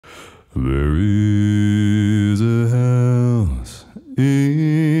There is a house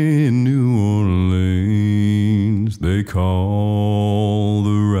in New Orleans they call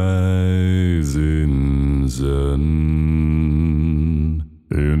the Rising Sun,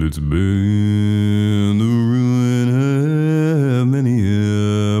 and it's been the ruin of many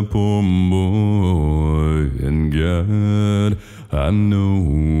a poor boy. And God, I know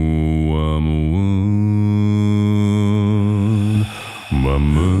I'm one. My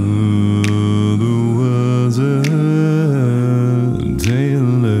mother was a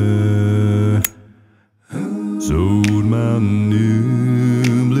tailor, sewed my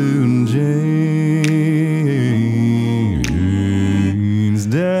new blue jeans.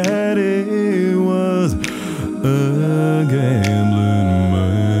 Daddy was a gambling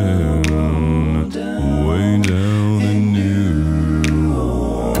man way down in New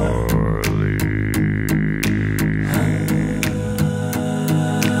Orleans.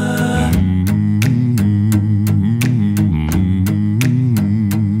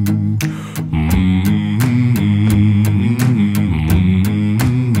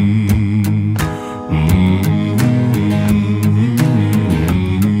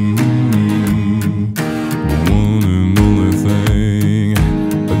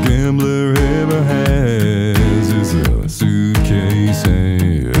 Suitcase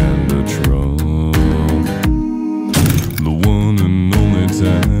and a trunk. The one and only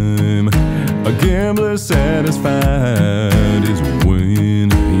time a gambler satisfied his